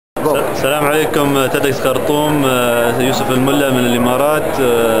السلام عليكم. TEDxKhartoum. يوسف الملا من الامارات،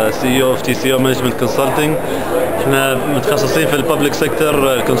 CEO of TCO Management Consulting. احنا متخصصين في الببليك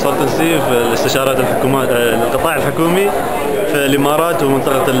سيكتور كونسلتنسي، في الاستشارات الحكومات، القطاع الحكومي في الامارات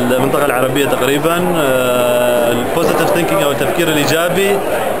المنطقه العربيه تقريبا. البوزيتيف ثينكينج او التفكير الايجابي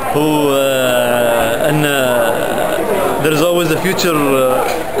هو ان there is always a future,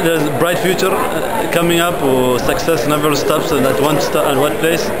 there's a bright future coming up, success never stops at one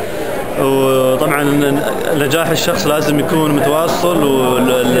place. وطبعا نجاح الشخص لازم يكون متواصل،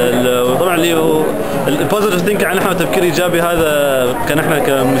 وطبعا البوزيتيف ثينك يعني احنا تفكير ايجابي، هذا كان احنا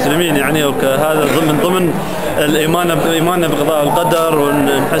كمسلمين يعني، وهذا ضمن ايماننا بقضاء القدر،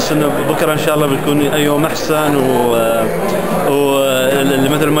 ونحس انه بكره ان شاء الله بيكون يوم احسن،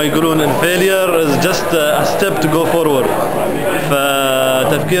 مثل ما يقولون failure is just a step to go forward.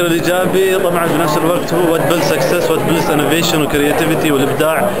 فالتفكير الايجابي طبعا بنفس الوقت هو what builds success, what builds innovation وكرياتيفيتي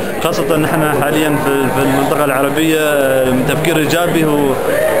والابداع، خاصه ان احنا حاليا في المنطقه العربيه. التفكير الايجابي هو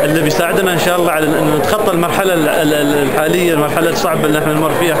اللي بيساعدنا ان شاء الله على ان نتخطى المرحله الحاليه، المرحله الصعبه اللي احنا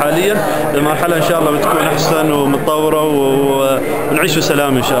نمر فيها حاليا، المرحله ان شاء الله بتكون احسن ومتطوره ونعيش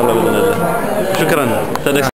بسلام ان شاء الله باذن الله. شكرا.